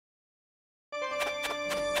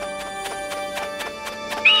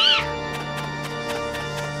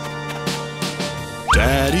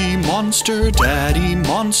Daddy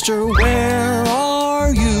Monster, where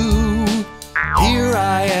are you? Here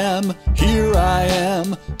I am,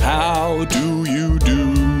 how do you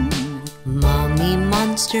do? Mommy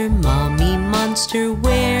Monster,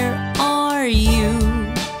 where are you?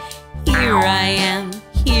 Here I am,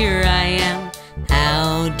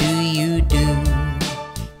 how do you do?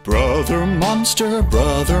 Brother Monster,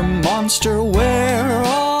 where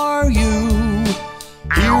are you?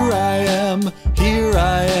 Here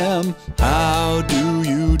I am, how do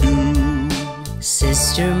you do?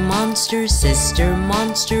 Sister Monster,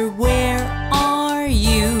 where are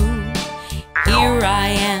you? Here I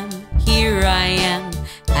am,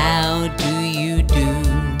 how do you do?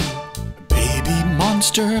 Baby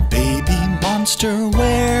Monster,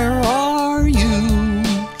 where are you?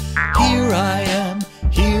 Here I am,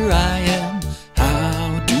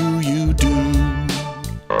 how do you do?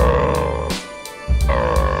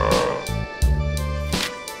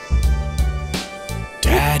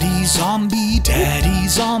 Daddy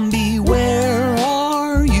Zombie, where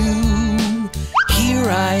are you? Here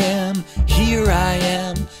I am,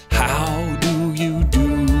 how do you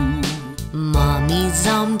do? Mommy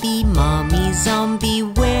Zombie,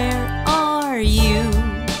 where are you?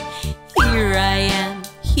 Here I am,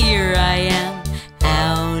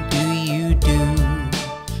 how do you do?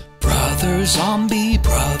 Brother Zombie,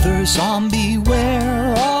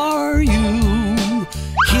 where are you?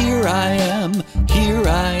 Here I am,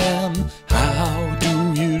 how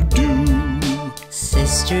do you do?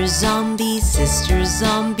 Sister Zombie,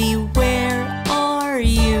 where are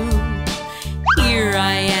you? Here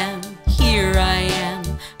I am,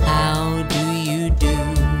 how do you do?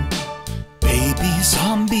 Baby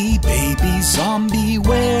Zombie,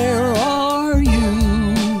 where are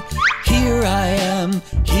you? Here I am,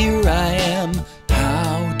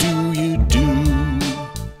 how do you do?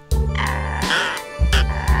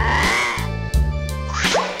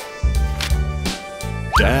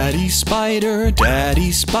 Daddy Spider,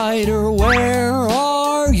 where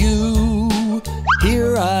are you?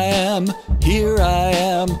 Here I am,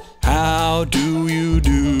 how do you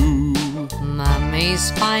do? Mommy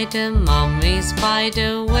Spider,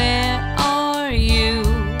 where are you?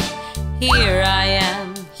 Here I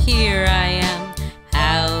am,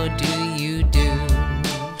 how do you do?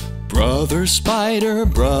 Brother Spider,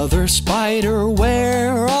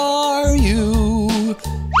 where are you?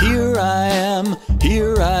 Here I am,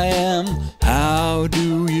 how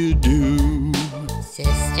do you do?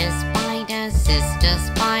 Sister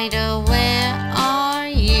Spider, where are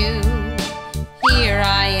you? Here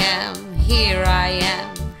I am,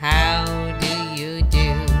 how do you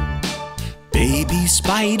do? Baby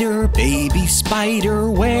Spider,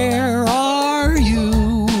 where are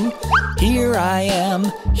you? Here I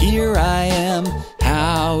am,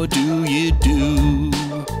 how do you do?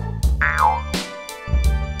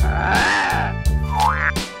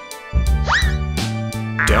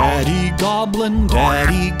 Daddy Goblin,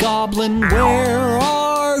 where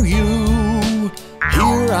are you?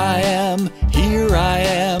 Here I am,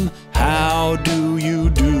 how do you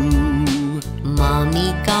do?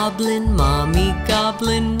 Mommy Goblin,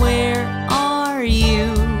 where are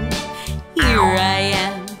you? Here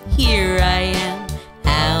I am,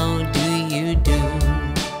 how do you do?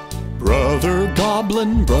 Brother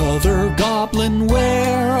Goblin,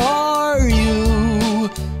 where are you?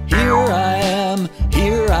 Here I am,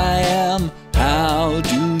 how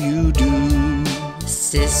do you do?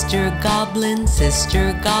 Sister Goblin,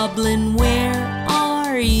 where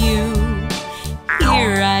are you?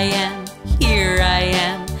 Here I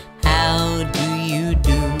am, how do you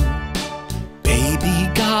do? Baby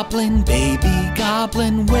Goblin,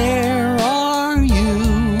 where are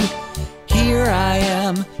you? Here I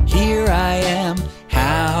am,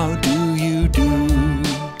 how do you do?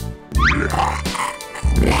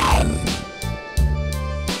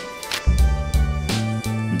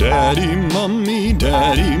 Daddy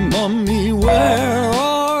Mummy, where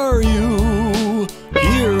are you?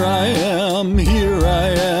 Here I am,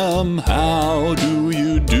 how do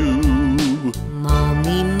you do?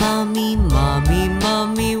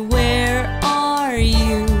 Mommy, where are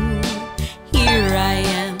you? Here I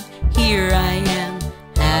am,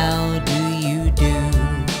 how do you do?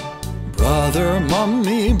 Brother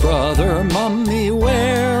Mummy,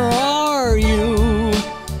 where are you?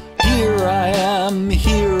 Here I am,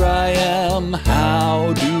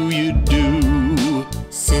 how do you do?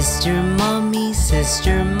 Sister Mummy,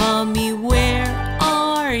 where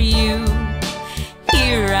are you?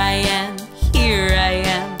 Here I am,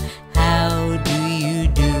 how do you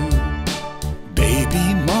do?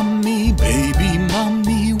 Baby Mummy,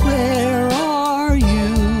 where are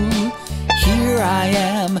you? Here I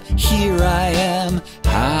am,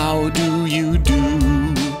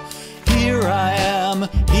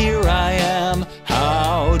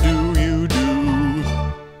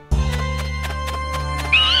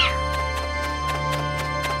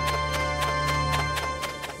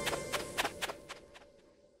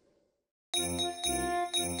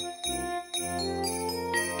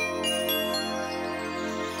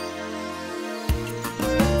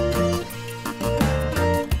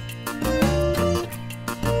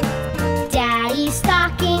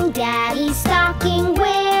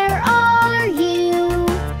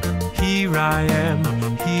 I am,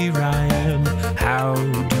 here I am, how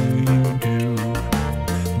do you do?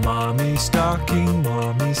 Mommy stocking, where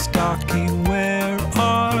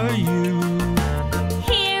are you?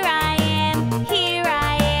 Here I am,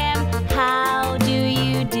 how do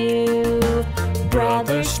you do?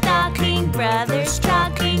 Brother stocking,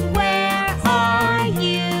 where are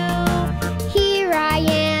you? Here I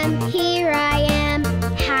am,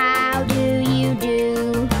 how do you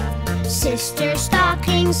do? Sister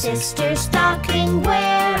stocking,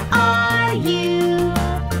 where are you?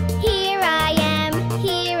 Here I am,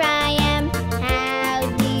 how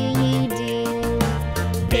do you do?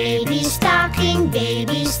 Baby stocking,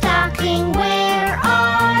 where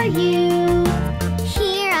are you?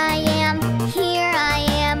 Here I am,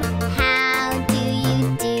 how do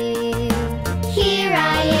you do? Here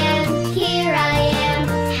I am,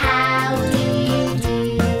 how do you do?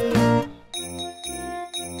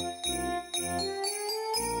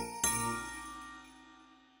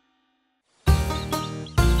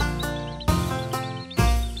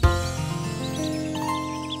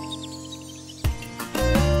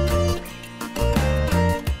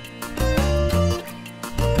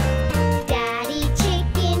 Daddy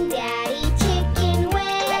chicken,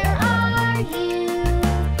 where are you?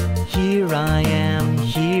 Here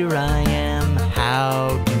I am,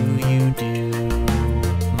 how do you do?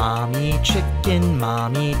 Mommy chicken,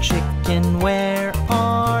 where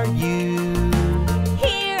are you?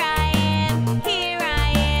 Here I am,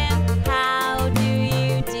 how do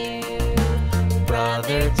you do?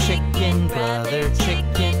 Brother chicken,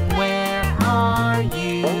 where are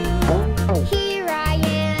you? Here I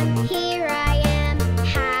am,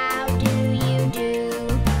 how do you do?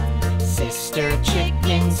 Sister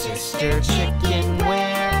chicken,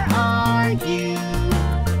 where are you?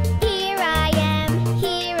 Here I am,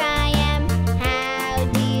 how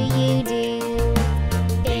do you do?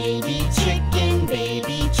 Baby chicken,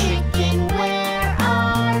 where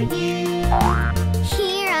are you?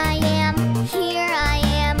 Here I am,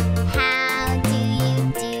 how do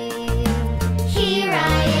you do? Here I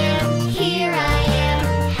am,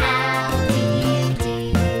 how do you do?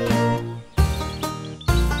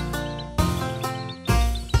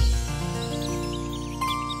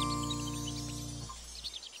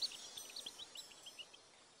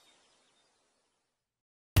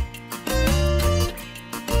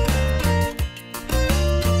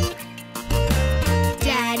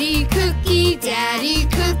 Daddy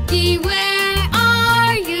Cookie, where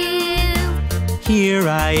are you? Here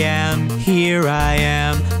I am,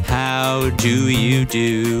 how do you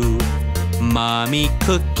do? Mommy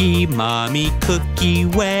Cookie,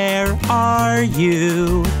 where are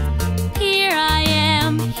you? Here I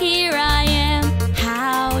am,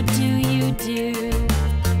 how do you do?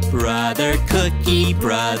 Brother Cookie,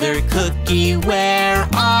 where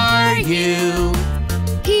are you?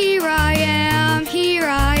 Here I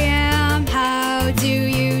am, how do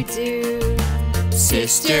you do?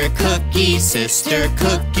 Sister Cookie,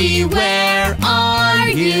 where are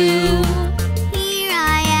you? Here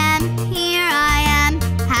I am,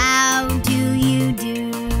 how do you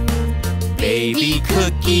do? Baby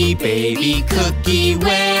Cookie,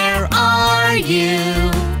 where are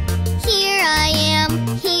you? Here I am,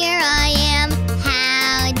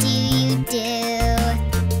 how do you do?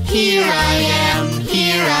 Here I am,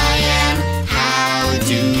 how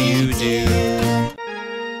do you do?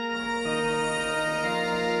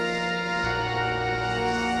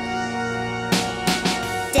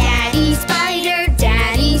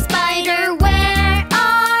 Daddy Spider, where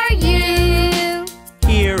are you?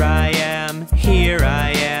 Here I am,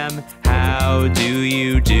 how do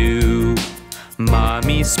you do?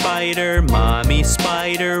 Mommy Spider,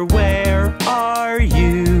 where are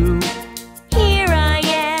you? Here I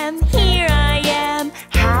am,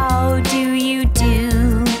 how do you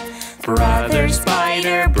do? Brother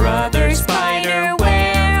Spider,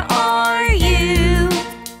 where are you?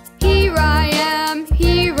 Here I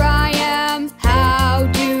am, how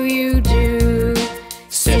do you do?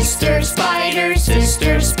 Sister Spider,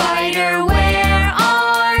 where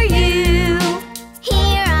are you?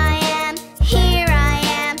 Here I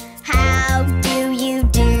am, how do you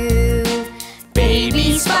do?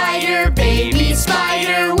 Baby Spider,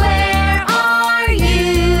 where are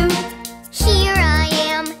you? Here I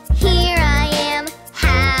am,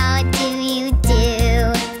 how do you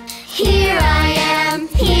do? Here I am,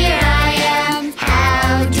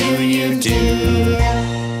 how do you do?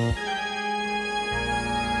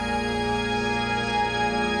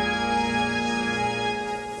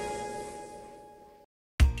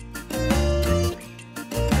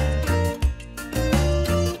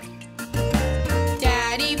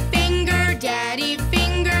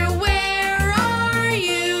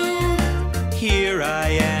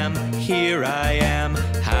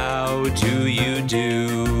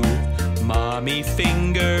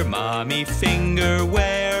 Mommy finger,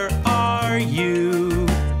 where are you?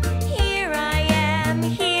 Here I am,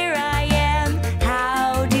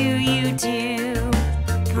 how do you do?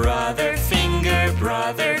 Brother finger,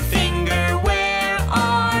 where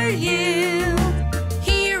are you?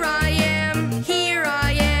 Here I am,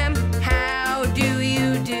 how do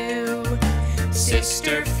you do?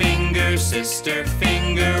 Sister finger,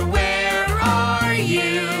 where are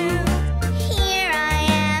you? Here I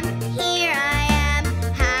am,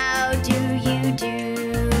 how do you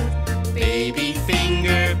do? Baby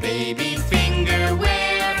finger,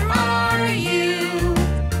 where are you?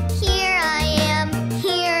 Here I am,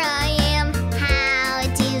 how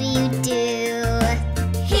do you do?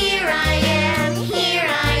 Here I am,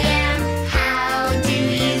 how do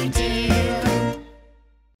you do?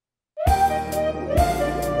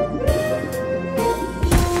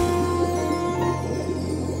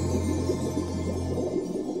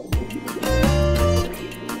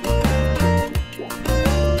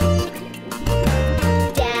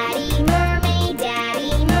 Daddy mermaid,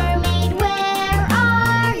 where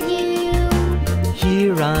are you?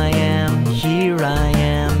 Here I am,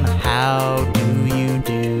 how do you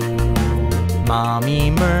do?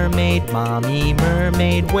 Mommy mermaid,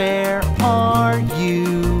 where are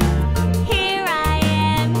you? Here I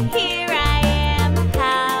am,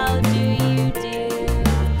 how do you do?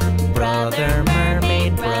 Brother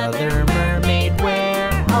mermaid,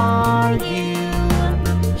 where are you?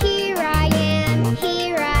 Here I am,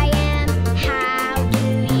 how do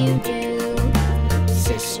you do?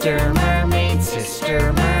 Sister mermaid,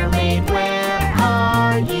 where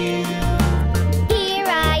are you? Here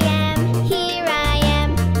I am,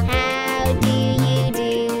 how do you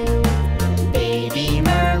do? Baby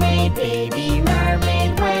mermaid,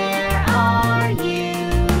 where are you?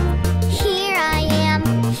 Here I am,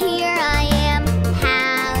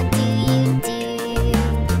 how do you do?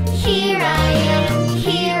 Here I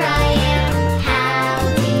am,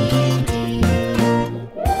 how do you do?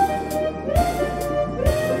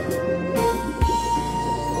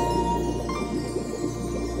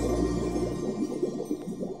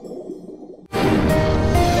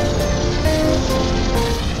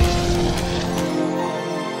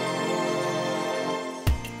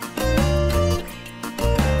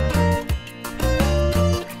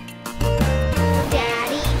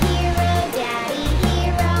 Daddy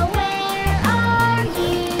hero, where are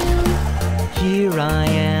you? Here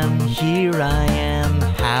I am,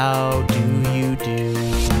 how do you do?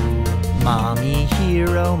 Mommy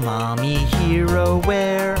hero,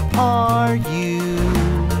 where are you?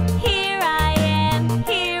 Here I am,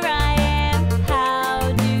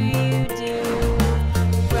 how do you do?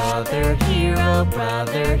 Brother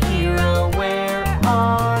hero, where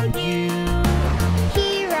are you?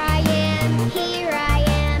 Here I am,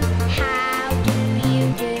 how do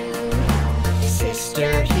you do?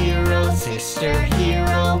 Sister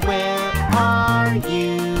hero, where are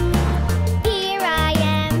you? Here I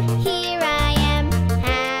am,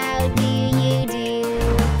 how do you do?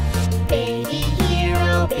 Baby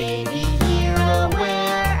hero,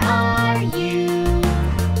 where are you?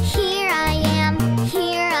 Here I am,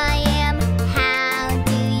 how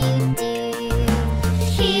do you do?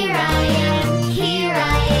 Here I am,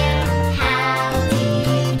 how do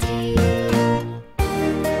you do?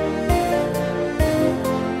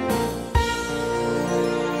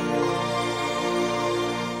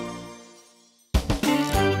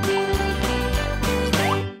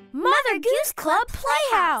 Mother Goose Club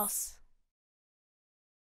Playhouse.